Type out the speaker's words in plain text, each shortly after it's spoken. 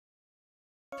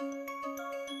Hello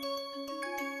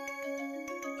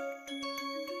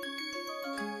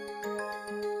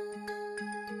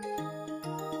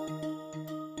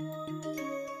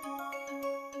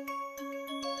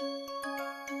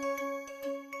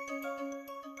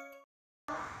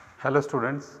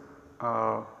students,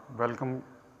 welcome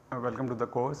to the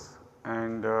course,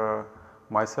 and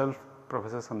myself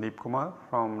Professor Sandeep Kumar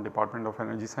from Department of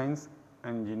Energy Science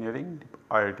Engineering,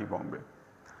 IIT Bombay.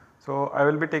 So I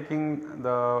will be taking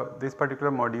this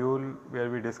particular module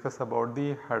where we discuss about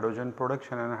the hydrogen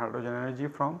production and hydrogen energy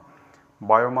from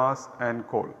biomass and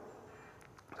coal.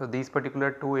 So these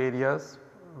particular two areas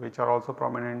which are also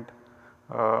prominent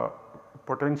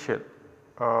potential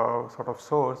sort of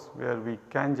source where we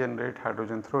can generate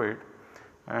hydrogen through it,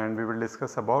 and we will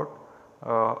discuss about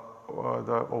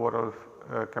the overall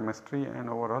chemistry and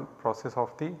overall process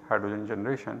of the hydrogen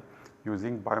generation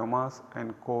using biomass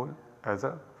and coal as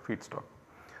a feedstock.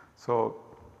 So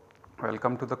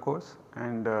welcome to the course,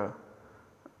 and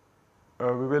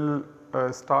we will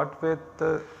start with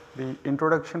the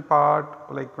introduction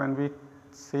part. Like when we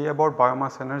say about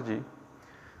biomass energy,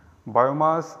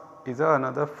 biomass is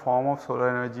another form of solar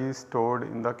energy stored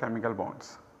in the chemical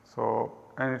bonds. So,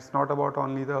 and it is not about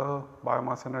only the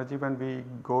biomass energy. When we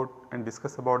go and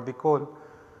discuss about the coal,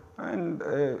 and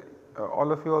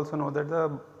all of you also know that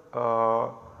the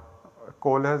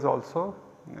coal has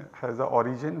the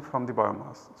origin from the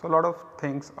biomass. So, a lot of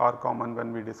things are common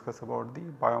when we discuss about the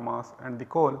biomass and the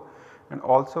coal, and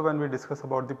also when we discuss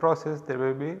about the process there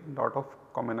will be lot of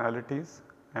commonalities,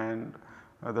 and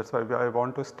that is why I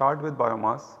want to start with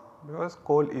biomass, because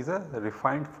coal is a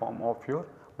refined form of your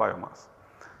biomass.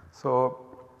 So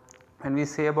when we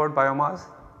say about biomass,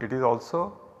 it is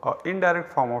also an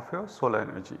indirect form of your solar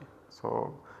energy,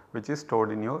 so which is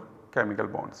stored in your chemical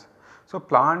bonds. So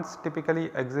plants typically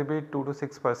exhibit 2 to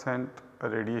 6%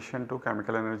 radiation to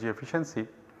chemical energy efficiency,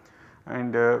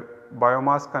 and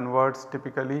biomass converts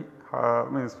typically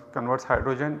converts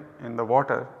hydrogen in the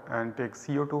water and takes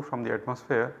CO2 from the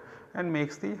atmosphere and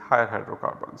makes the higher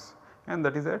hydrocarbons, and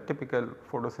that is a typical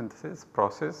photosynthesis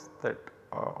process that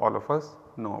all of us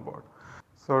know about.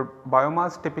 So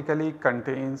biomass typically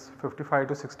contains 55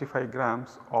 to 65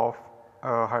 grams of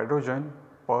hydrogen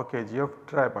per kg of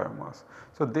dry biomass.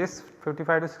 So this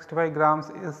 55 to 65 grams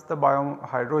is the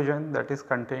hydrogen that is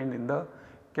contained in the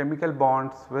chemical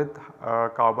bonds with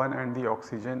carbon and the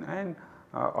oxygen and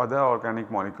other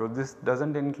organic molecules. This does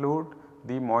not include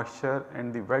the moisture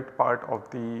and the wet part of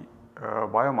the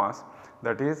biomass,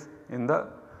 that is in the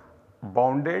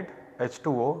bounded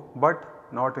H2O, but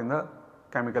not in the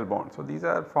chemical bond. So these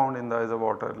are found in the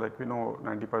water, like we know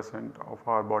 90% of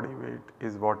our body weight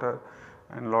is water,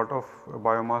 and lot of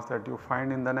biomass that you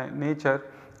find in the nature,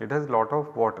 it has lot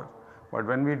of water. But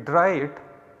when we dry it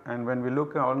and when we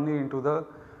look only into the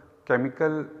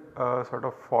chemical sort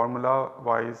of formula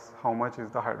wise, how much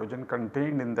is the hydrogen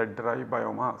contained in that dry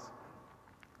biomass,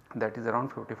 that is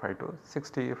around 55 to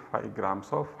 65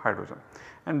 grams of hydrogen,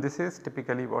 and this is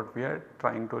typically what we are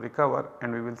trying to recover,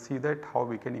 and we will see that how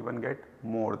we can even get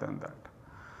more than that.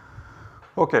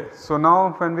 Okay, so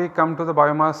now when we come to the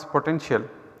biomass potential,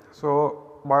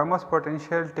 so biomass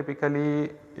potential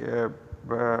typically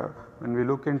when we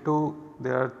look into,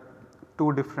 there are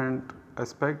two different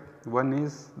aspects. One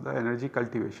is the energy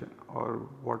cultivation, or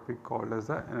what we call as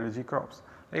the energy crops.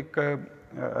 Like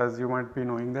as you might be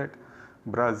knowing that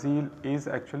Brazil is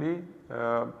actually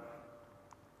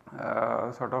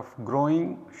sort of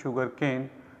growing sugarcane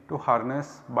to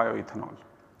harness bioethanol.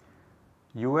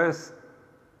 US,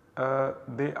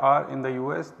 they are in the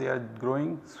US, they are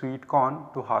growing sweet corn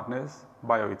to harness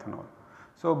bioethanol.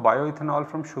 So bioethanol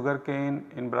from sugarcane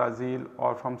in Brazil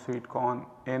or from sweet corn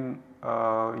in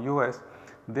US,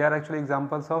 they are actually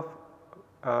examples of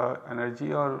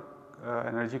energy or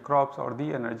energy crops or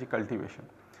the energy cultivation.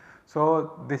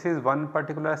 So this is one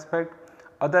particular aspect.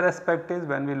 Other aspect is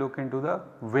when we look into the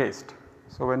waste.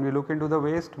 So when we look into the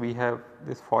waste, we have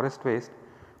this forest waste,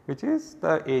 which is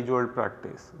the age old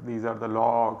practice. These are the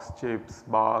logs, chips,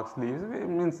 barks, leaves. It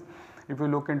means if you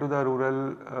look into the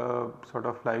rural sort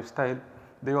of lifestyle,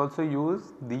 they also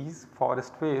use these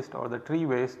forest waste or the tree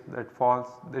waste that falls.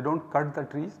 They do not cut the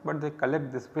trees, but they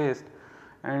collect this waste,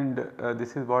 and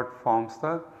this is what forms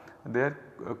their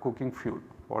cooking fuel.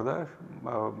 For the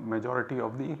majority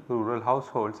of the rural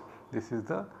households, this is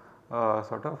the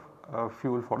sort of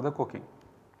fuel for the cooking,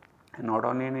 and not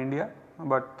only in India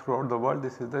but throughout the world.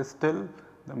 This is still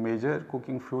the major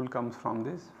cooking fuel comes from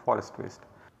this forest waste.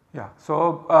 Yeah.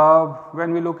 So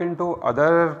when we look into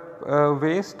other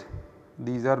waste,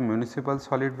 these are municipal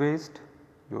solid waste,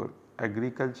 your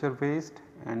agriculture waste,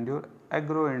 and your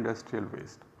agro industrial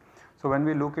waste. So, when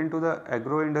we look into the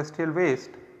agro-industrial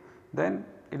waste, then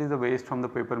it is the waste from the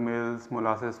paper mills,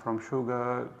 molasses from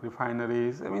sugar,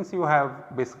 refineries. I mean, you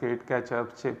have biscuit,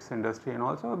 ketchup, chips industry, and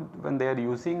also when they are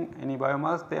using any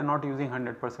biomass, they are not using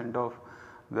 100% of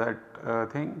that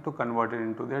thing to convert it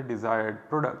into their desired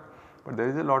product, but there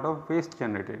is a lot of waste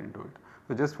generated into it.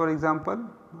 So, just for example,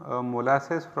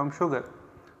 molasses from sugar.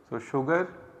 So,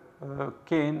 sugar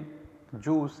cane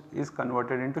juice is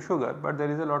converted into sugar, but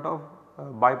there is a lot of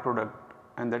byproduct,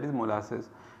 and that is molasses,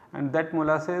 and that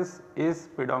molasses is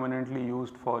predominantly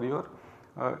used for your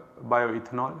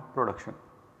bioethanol production.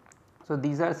 So,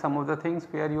 these are some of the things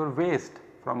where your waste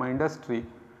from an industry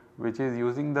which is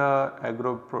using the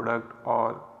agro product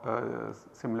or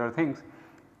similar things,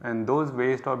 and those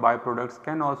waste or byproducts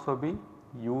can also be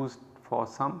used for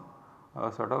some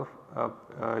sort of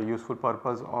useful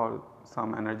purpose or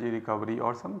some energy recovery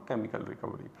or some chemical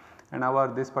recovery. And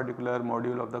our this particular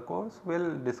module of the course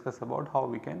will discuss about how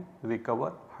we can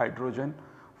recover hydrogen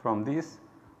from this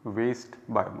waste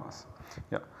biomass.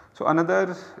 Yeah. So,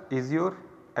 another is your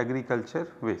agriculture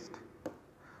waste.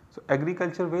 So,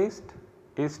 agriculture waste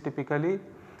is typically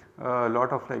a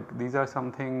lot of, like, these are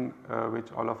something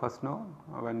which all of us know.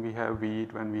 When we have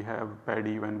wheat, when we have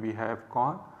paddy, when we have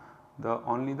corn,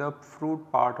 only the fruit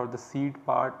part or the seed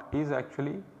part is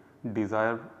actually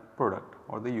desired product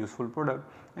or the useful product,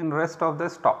 and rest of the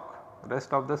stock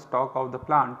of the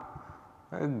plant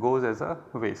goes as a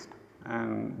waste.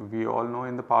 And we all know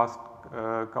in the past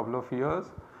couple of years,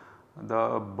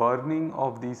 the burning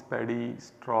of these paddy,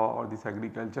 straw or this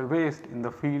agriculture waste in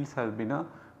the fields has been a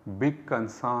big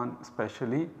concern,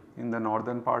 especially in the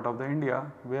northern part of the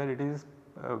India, where it is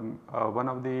one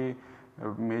of the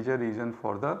major reason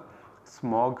for the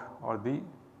smog or the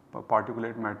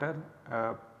particulate matter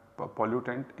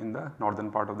pollutant in the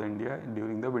northern part of the India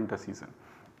during the winter season.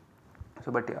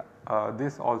 So, but yeah,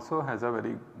 this also has a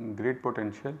very great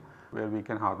potential where we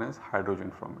can harness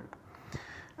hydrogen from it.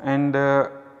 And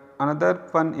another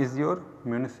one is your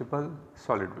municipal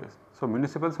solid waste. So,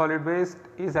 municipal solid waste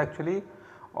is actually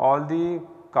all the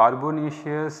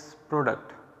carbonaceous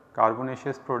product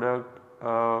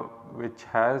which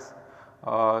has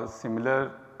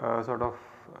similar sort of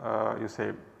you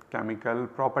say chemical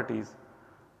properties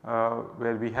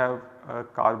where we have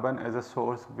carbon as a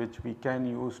source which we can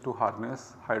use to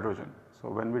harness hydrogen. So,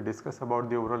 when we discuss about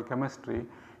the overall chemistry, you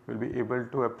will be able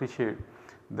to appreciate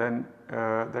then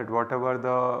that whatever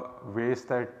the waste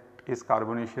that is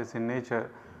carbonaceous in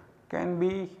nature can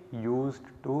be used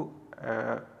to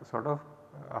sort of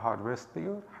harvest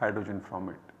your hydrogen from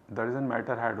it. Does not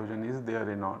matter hydrogen is there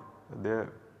in or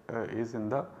there is in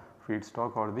the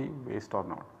feedstock or the waste or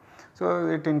not. So,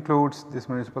 it includes this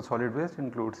municipal solid waste,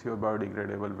 includes your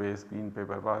biodegradable waste, green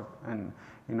paper pulp, and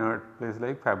inert place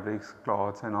like fabrics,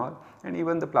 cloths and all, and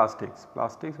even the plastics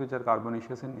which are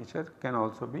carbonaceous in nature can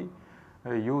also be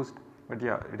used. But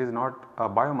yeah, it is not a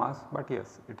biomass, but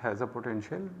yes, it has a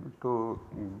potential to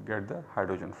get the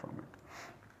hydrogen from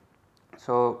it.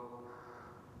 So,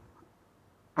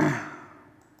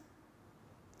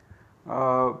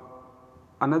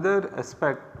 another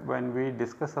aspect when we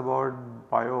discuss about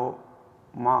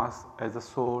biomass as a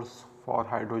source for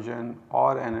hydrogen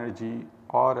or energy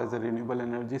or as a renewable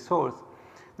energy source,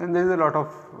 then there is a lot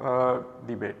of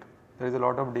debate. There is a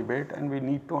lot of debate, and we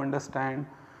need to understand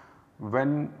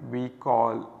when we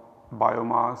call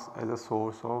biomass as a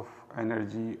source of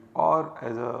energy or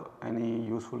as any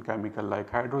useful chemical like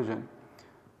hydrogen,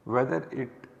 whether it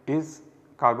is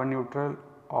carbon neutral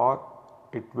or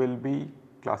it will be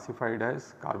classified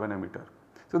as carbon emitter.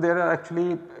 So, there are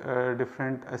actually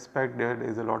different aspects, there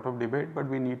is a lot of debate, but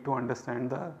we need to understand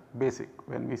the basic.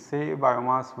 When we say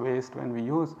biomass waste, when we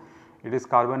use it is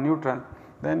carbon neutral,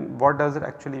 then what does it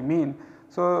actually mean?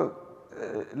 So,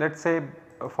 let us say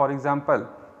for example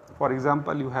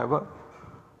you have a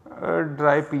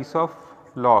dry piece of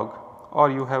log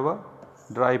or you have a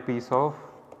dry piece of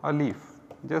a leaf.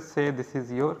 Just say this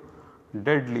is your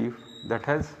dead leaf that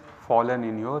has fallen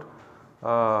in your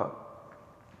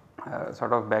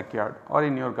sort of backyard or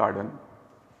in your garden.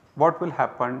 What will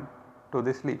happen to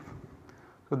this leaf?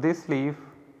 So, this leaf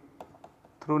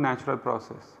through natural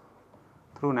process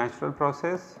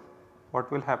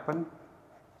what will happen?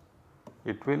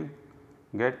 It will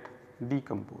get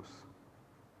decomposed.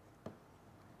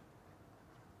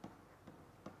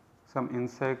 Some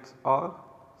insects or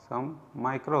some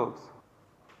microbes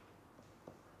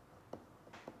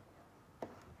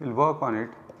will work on it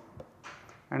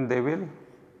and they will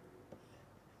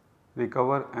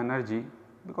recover energy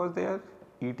because they are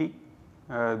eating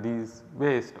these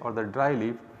waste or the dry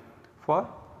leaf for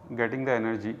getting the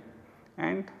energy,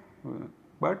 and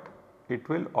but it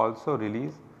will also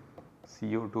release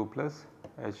CO2 plus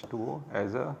H2O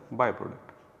as a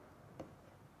byproduct.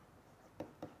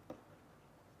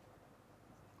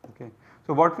 Okay.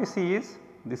 So, what we see is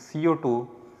this CO2,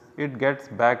 it gets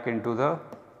back into the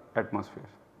atmosphere.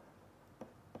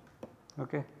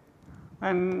 Okay.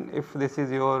 And if this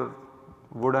is your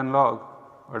wooden log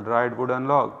or dried wooden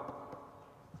log,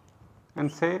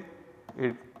 and say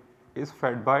it is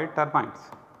fed by termites.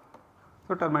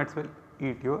 So, termites will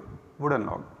eat your wooden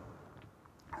log,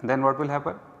 and then what will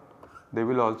happen? They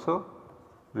will also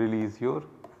release your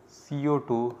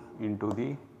CO2 into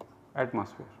the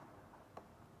atmosphere.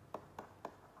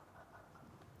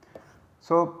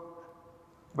 So,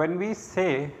 when we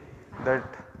say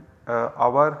that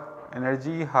our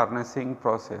energy harnessing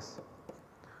process,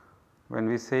 when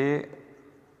we say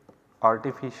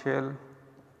artificial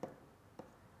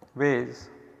ways,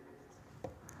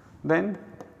 then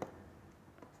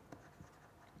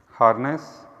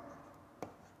harness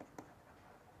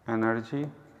energy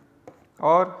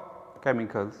or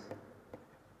chemicals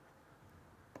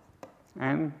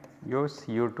and your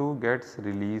CO2 gets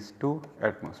released to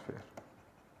atmosphere.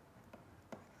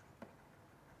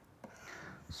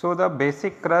 So, the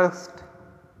basic crust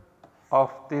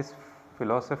of this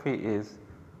philosophy is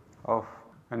of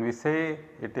when we say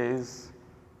it is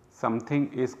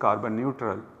something is carbon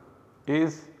neutral,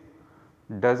 is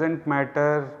does not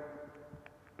matter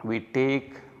we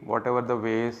take whatever the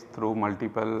waste through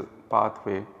multiple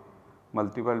pathway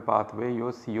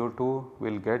your CO2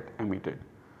 will get emitted.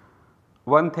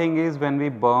 One thing is when we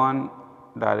burn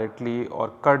directly or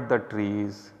cut the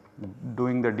trees,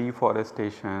 doing the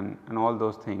deforestation and all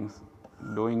those things,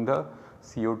 doing the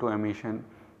CO2 emission,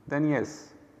 then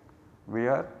yes, we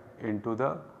are into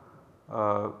the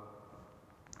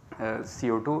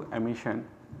CO2 emission.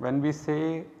 When we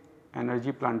say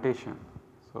energy plantation,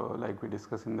 so like we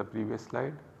discussed in the previous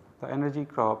slide, the energy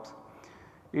crops,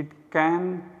 it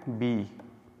can be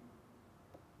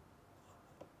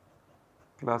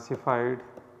classified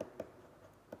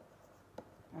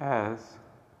as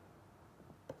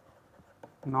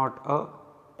not a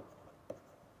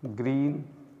green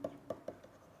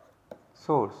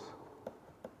source.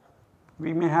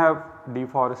 We may have we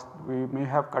may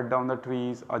have cut down the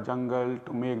trees or jungle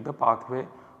to make the pathway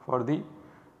for the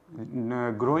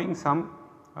growing some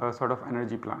sort of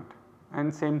energy plant,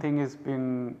 and same thing is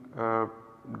been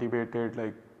debated,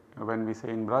 like when we say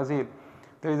in Brazil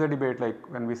there is a debate, like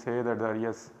when we say that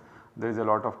yes, there is a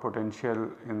lot of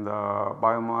potential in the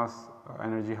biomass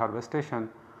energy harvestation.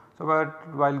 So,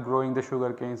 but while growing the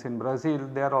sugar canes in Brazil,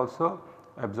 they are also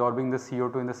absorbing the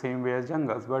CO2 in the same way as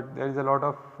jungles, but there is a lot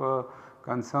of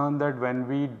concern that when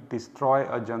we destroy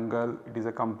a jungle, it is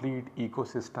a complete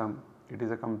ecosystem,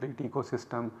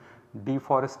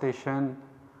 deforestation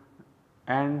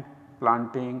and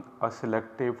planting a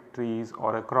selective trees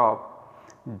or a crop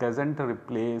does not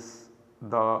replace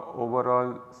the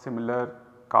overall similar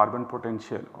carbon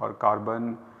potential or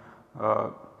carbon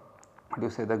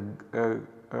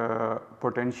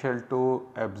potential to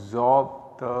absorb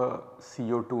the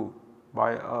CO2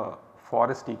 by a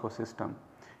forest ecosystem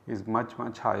is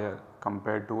much higher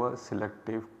compared to a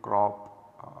selective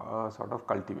crop sort of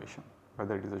cultivation,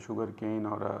 whether it is a sugar cane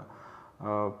or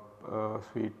a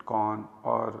sweet corn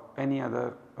or any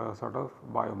other sort of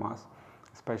biomass,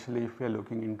 especially if we are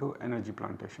looking into energy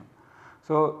plantation.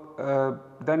 So,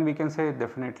 then we can say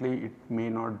definitely it may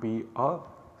not be a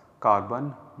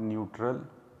carbon neutral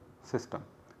system,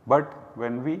 but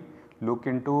when we look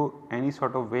into any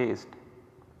sort of waste,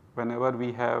 whenever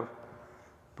we have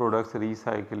products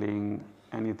recycling,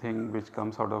 anything which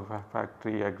comes out of a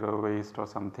factory, agro waste or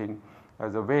something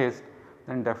as a waste,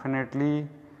 then definitely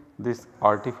this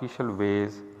artificial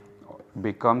waste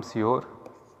becomes your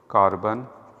carbon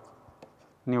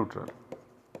neutral.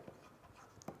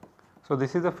 So,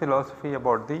 this is the philosophy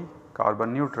about the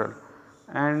carbon neutral,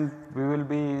 and we will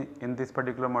be in this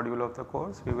particular module of the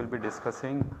course, we will be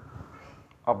discussing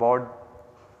about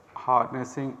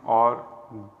harnessing or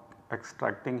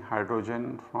extracting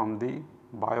hydrogen from the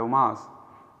biomass,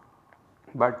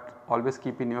 but always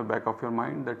keep in your back of your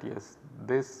mind that yes,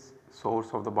 this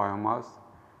source of the biomass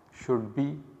should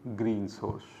be green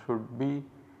source, should be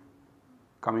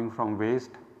coming from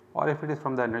waste, or if it is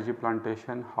from the energy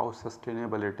plantation, how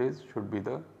sustainable it is should be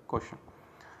the question.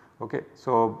 Okay.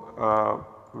 So,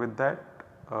 with that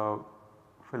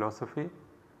philosophy,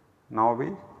 now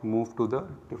we move to the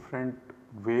different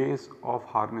ways of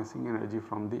harnessing energy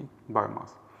from the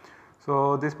biomass.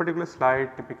 So, this particular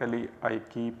slide typically I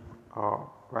keep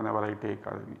whenever I take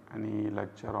any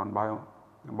lecture on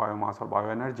biomass or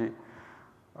bioenergy.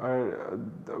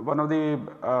 One of the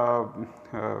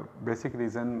basic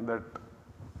reason that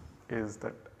is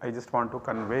that I just want to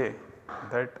convey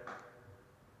that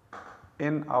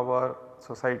in our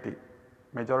society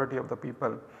majority of the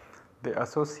people they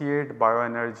associate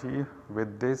bioenergy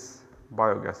with this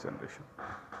biogas generation.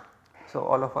 So,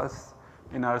 all of us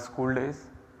in our school days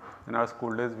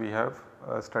we have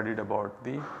studied about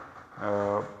the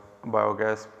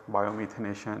biogas,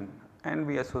 biomethanation, and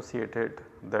we associated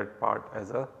that part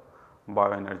as a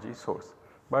bioenergy source.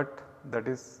 But that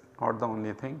is not the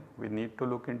only thing, we need to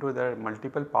look into the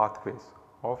multiple pathways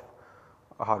of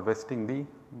harvesting the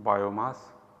biomass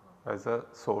as a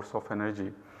source of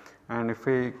energy. And if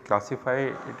we classify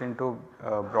it into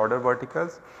broader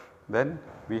verticals, then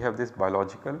we have this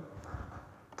biological,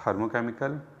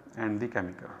 thermochemical and the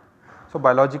chemical. So,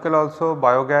 biological also,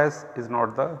 biogas is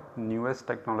not the newest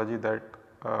technology that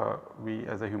we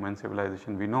as a human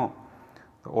civilization we know.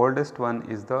 The oldest one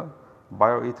is the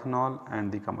bioethanol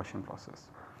and the combustion process.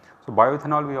 So,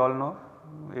 bioethanol we all know,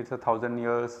 it is 1,000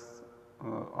 years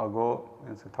ago,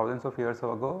 thousands of years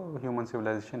ago human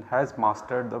civilization has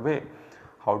mastered the way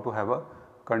how to have a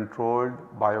controlled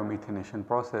biomethanation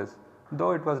process,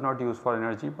 though it was not used for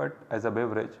energy but as a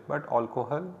beverage. But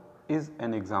alcohol is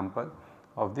an example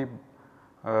of the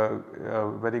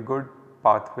very good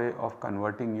pathway of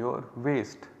converting your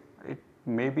waste. It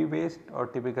may be waste, or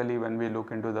typically when we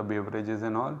look into the beverages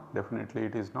and all, definitely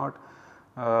it is not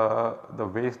the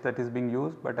waste that is being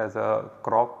used, but as a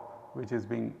crop which is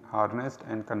being harnessed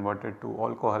and converted to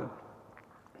alcohol.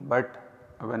 But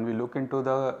when we look into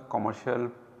the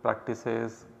commercial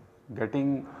practices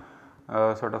getting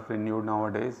sort of renewed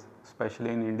nowadays,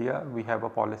 especially in India, we have a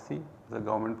policy, the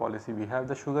government policy we have,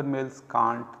 the sugar mills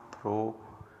can't throw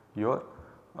your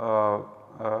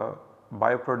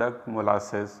byproduct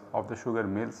molasses of the sugar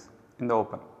mills in the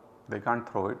open, they can't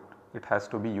throw it, it has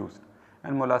to be used,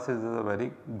 and molasses is a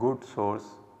very good source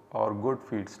or good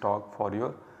feedstock for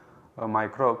your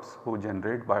microbes who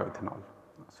generate bioethanol.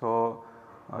 So,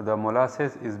 the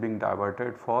molasses is being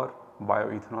diverted for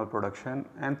bioethanol production,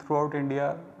 and throughout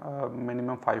India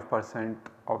minimum 5%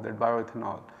 of that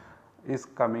bioethanol is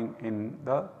coming in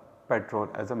the petrol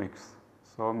as a mix.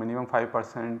 So, minimum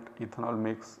 5% ethanol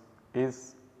mix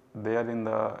is there in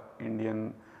the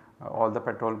Indian all the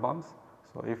petrol pumps.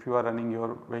 So, if you are running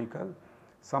your vehicle,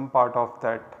 some part of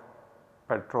that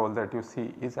petrol that you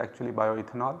see is actually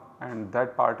bioethanol, and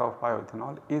that part of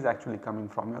bioethanol is actually coming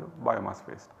from your biomass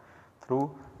waste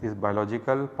through this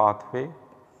biological pathway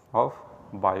of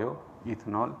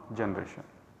bioethanol generation.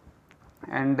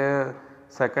 And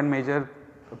second major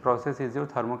process is your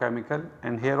thermochemical,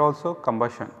 and here also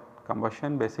combustion.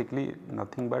 Combustion basically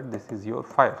nothing but this is your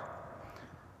fire.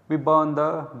 We burn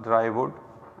the dry wood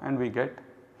and we get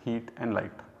heat and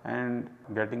light, and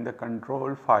getting the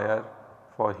controlled fire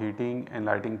for heating and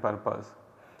lighting purpose,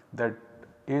 that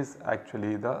is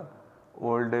actually the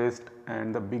oldest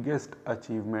and the biggest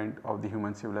achievement of the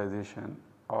human civilization,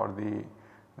 or the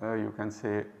you can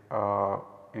say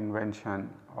invention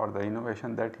or the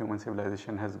innovation that human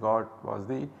civilization has got was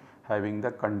the having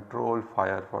the control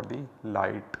fire for the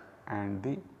light and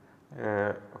the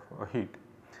heat.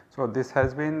 So, this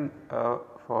has been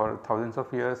for thousands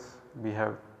of years we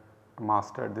have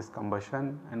mastered this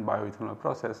combustion and bioethanol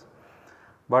process.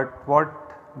 But what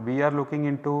we are looking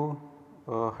into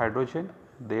hydrogen,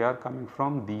 they are coming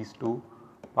from these two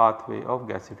pathway of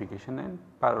gasification and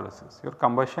pyrolysis. Your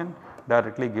combustion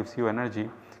directly gives you energy,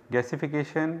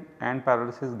 gasification and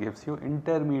pyrolysis gives you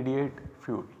intermediate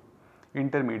fuel.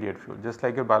 Just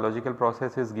like your biological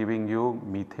process is giving you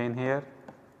methane here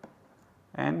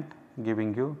and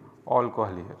giving you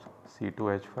alcohol here,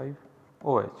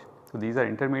 C2H5OH. So, these are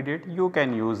intermediate, you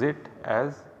can use it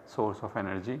as source of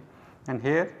energy, and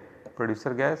here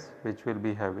producer gas which will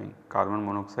be having carbon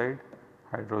monoxide,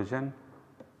 hydrogen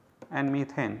and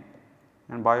methane,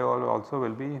 and bio also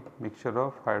will be mixture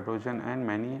of hydrogen and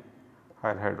many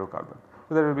higher hydrocarbon.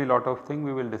 So, there will be lot of things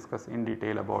we will discuss in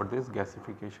detail about this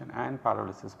gasification and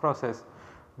pyrolysis process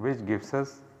which gives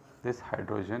us this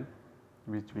hydrogen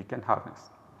which we can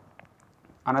harness.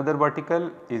 Another vertical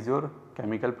is your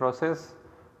chemical process,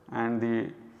 and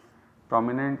the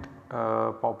prominent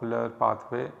popular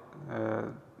pathway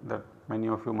that many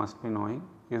of you must be knowing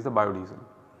is the biodiesel.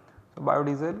 So,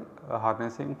 biodiesel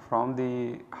harnessing from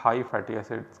the high fatty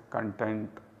acids content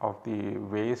of the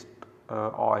waste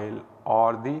oil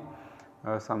or the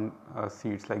some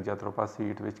seeds like jatropha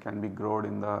seeds which can be grown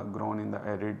in the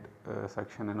arid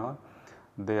section and all,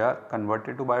 they are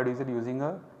converted to biodiesel using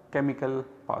a chemical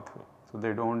pathway. So,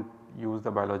 they do not use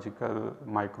the biological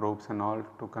microbes and all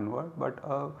to convert, but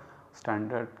a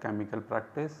standard chemical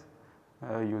practice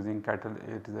using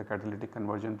it is a catalytic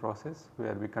conversion process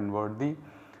where we convert the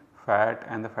fat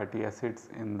and the fatty acids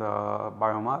in the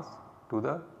biomass to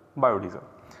the biodiesel.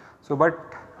 So, but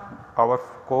our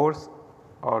course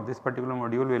or this particular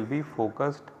module will be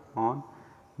focused on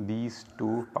these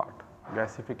two parts,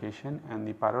 gasification and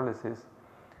the pyrolysis,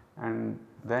 and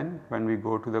then when we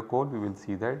go to the coal we will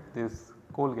see that this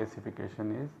coal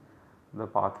gasification is the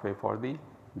pathway for the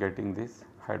getting this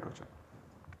hydrogen.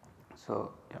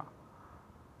 So, yeah.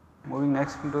 Moving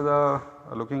next into the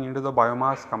looking into the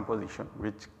biomass composition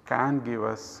which can give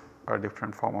us a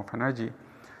different form of energy.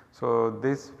 So,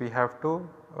 this we have to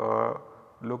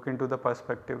look into the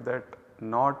perspective that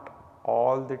not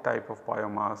all the type of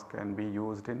biomass can be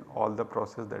used in all the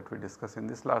process that we discussed in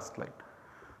this last slide.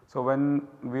 So, when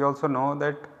we also know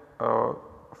that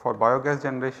for biogas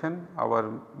generation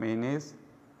our main is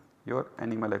your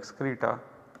animal excreta.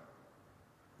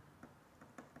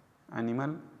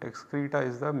 Animal excreta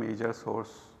is the major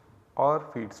source or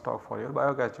feedstock for your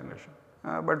biogas generation.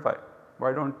 But why?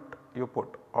 Why do not you put,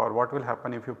 or what will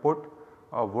happen if you put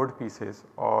wood pieces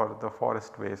or the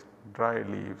forest waste, dry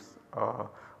leaves,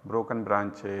 broken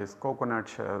branches, coconut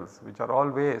shells which are all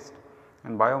waste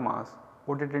and biomass,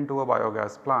 put it into a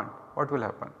biogas plant, what will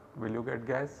happen? Will you get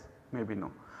gas? Maybe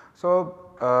no. So,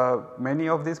 many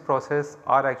of these processes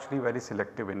are actually very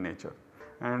selective in nature,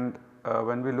 and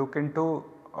when we look into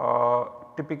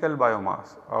typical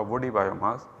biomass, woody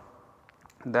biomass,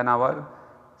 then our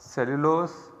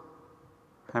cellulose,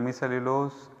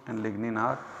 hemicellulose and lignin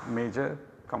are major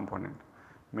component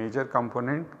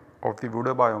of the wood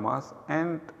biomass,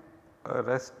 and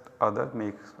rest other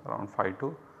makes around 5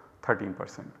 to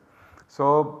 13%.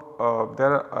 So,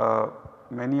 there are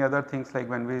many other things like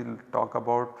when we talk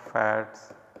about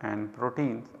fats and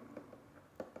proteins,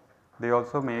 they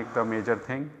also make the major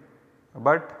thing,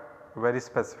 but very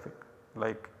specific,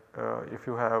 like if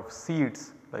you have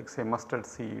seeds like say mustard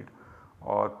seed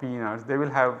or peanuts, they will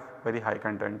have very high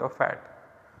content of fat.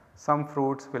 Some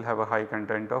fruits will have a high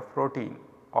content of protein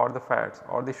or the fats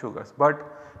or the sugars, but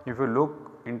if you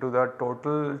look into the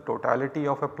totality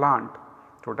of a plant,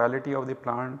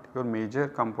 your major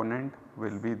component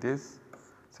will be this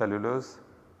cellulose,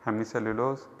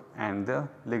 hemicellulose and the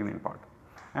lignin part.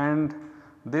 And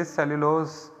this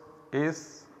cellulose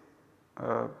is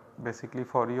basically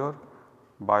for your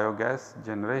biogas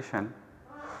generation,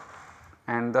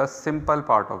 and the simple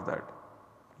part of that,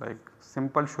 like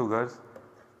simple sugars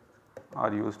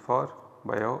are used for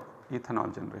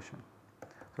bioethanol generation.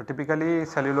 So, typically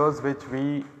cellulose which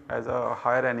we as a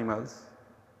higher animals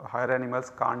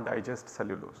can't digest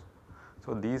cellulose.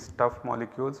 So, these tough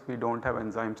molecules we do not have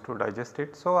enzymes to digest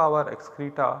it. So, our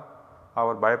excreta,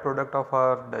 our byproduct of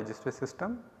our digestive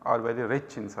system are very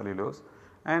rich in cellulose,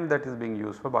 and that is being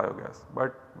used for biogas.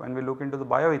 But when we look into the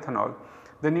bioethanol,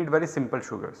 they need very simple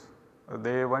sugars.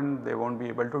 They will not be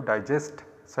able to digest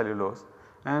cellulose,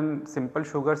 and simple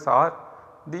sugars are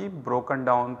the broken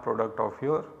down product of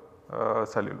your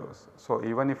cellulose. So,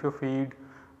 even if you feed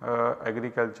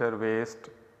agriculture waste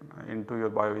into your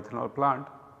bioethanol plant,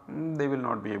 they will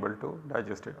not be able to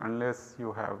digest it unless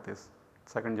you have this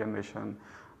second generation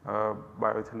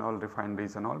bioethanol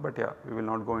refineries and all, but yeah, we will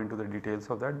not go into the details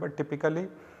of that. But typically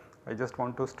I just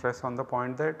want to stress on the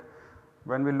point that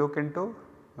when we look into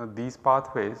these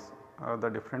pathways, the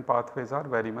different pathways are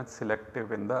very much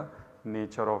selective in the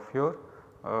nature of your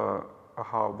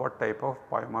what type of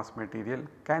biomass material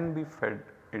can be fed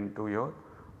into your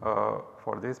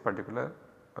for this particular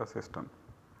system.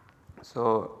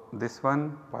 So, this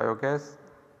one biogas,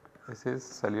 this is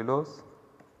cellulose.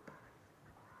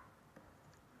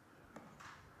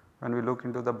 When we look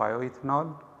into the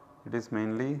bioethanol, it is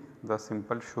mainly the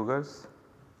simple sugars.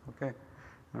 Okay.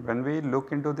 And when we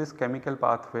look into this chemical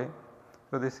pathway,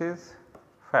 so this is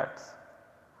fats.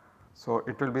 So,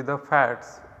 it will be the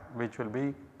fats which will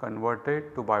be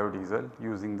converted to biodiesel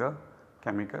using the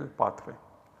chemical pathway.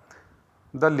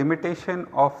 The limitation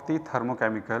of the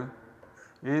thermochemical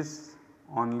is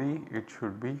only it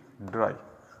should be dry,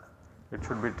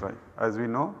 as we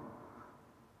know.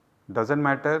 Does not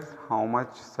matter how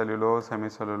much cellulose,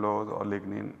 hemicellulose or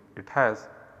lignin it has,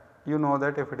 you know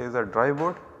that if it is a dry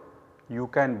wood you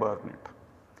can burn it.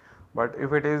 But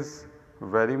if it is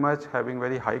very much having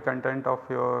very high content of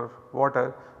your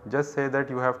water, just say that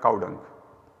you have cow dung.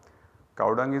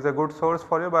 Cow dung is a good source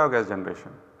for your biogas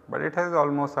generation, but it has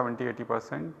almost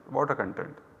 70-80% water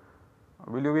content.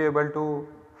 Will you be able to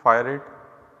fire it?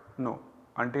 No,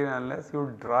 until and unless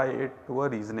you dry it to a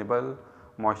reasonable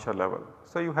moisture level.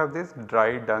 So, you have this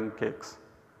dry dung cakes.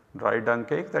 Dry dung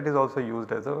cakes, that is also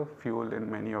used as a fuel in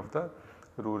many of the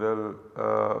rural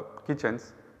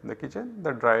kitchens. In the kitchen,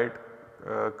 the dried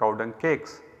cow dung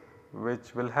cakes,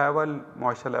 which will have a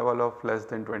moisture level of less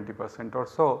than 20% or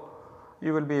so,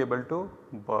 you will be able to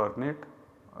burn it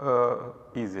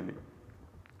easily.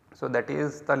 So, that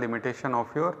is the limitation of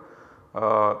your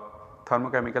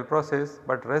thermochemical process,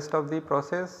 but rest of the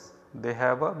process they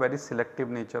have a very selective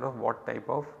nature of what type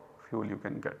of fuel you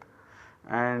can get.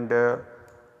 And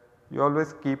you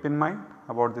always keep in mind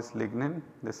about this lignin,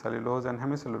 this cellulose and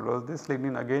hemicellulose. This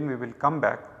lignin again we will come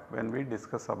back when we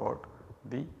discuss about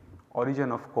the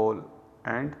origin of coal,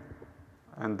 and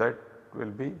that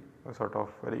will be a sort of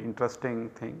very interesting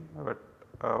thing, but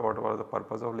what was the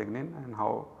purpose of lignin and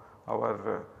how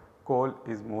our coal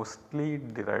is mostly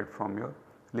derived from your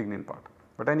lignin part.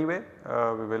 But anyway,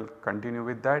 we will continue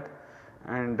with that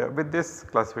and with this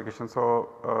classification.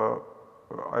 So,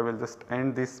 I will just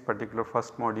end this particular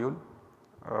first module.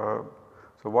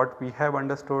 So, what we have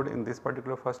understood in this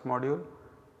particular first module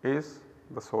is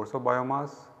the source of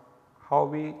biomass, how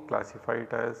we classify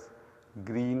it as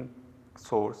green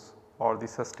source or the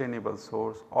sustainable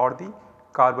source or the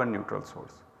carbon neutral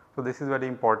source. So, this is very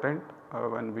important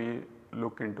when we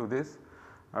look into this.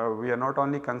 We are not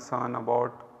only concerned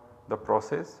about the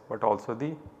process, but also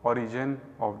the origin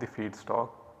of the feedstock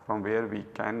from where we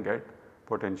can get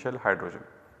potential hydrogen.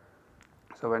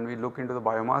 So, when we look into the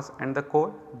biomass and the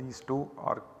coal, these two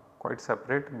are quite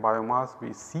separate. Biomass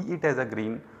we see it as a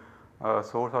green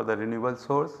source or the renewable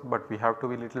source, but we have to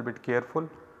be little bit careful.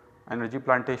 Energy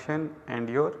plantation and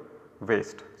your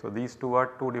waste. So, these two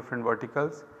are two different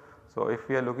verticals. So, if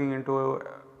we are looking into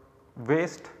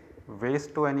waste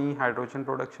to any hydrogen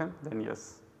production, then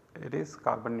yes, it is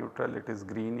carbon neutral, it is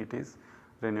green, it is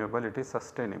renewable, it is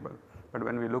sustainable. But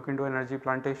when we look into energy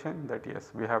plantation, that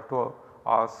yes, we have to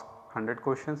ask 100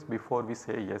 questions before we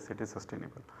say yes, it is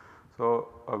sustainable. So,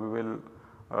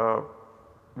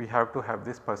 we have to have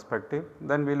this perspective.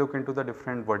 Then we look into the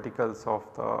different verticals of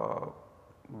the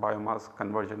biomass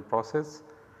conversion process,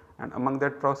 and among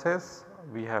that process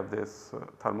we have this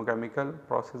thermochemical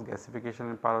process, gasification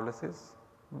and pyrolysis,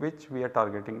 which we are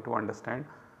targeting to understand,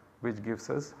 which gives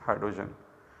us hydrogen.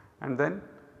 And then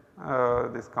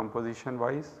this composition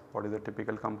wise, what is the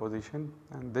typical composition,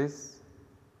 and this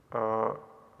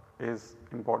is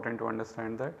important to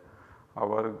understand that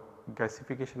our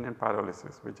gasification and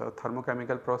pyrolysis, which are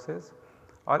thermochemical process,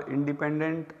 are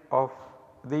independent of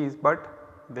these,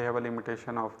 but they have a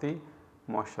limitation of the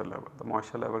moisture level. The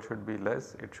moisture level should be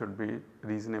less, it should be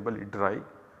reasonably dry,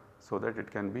 so that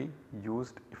it can be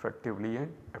used effectively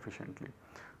and efficiently.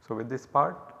 So, with this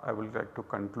part I would like to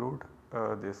conclude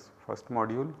this first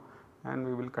module, and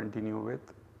we will continue with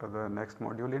the next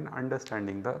module in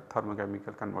understanding the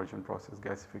thermochemical conversion process,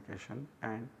 gasification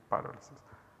and pyrolysis.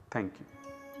 Thank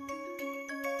you.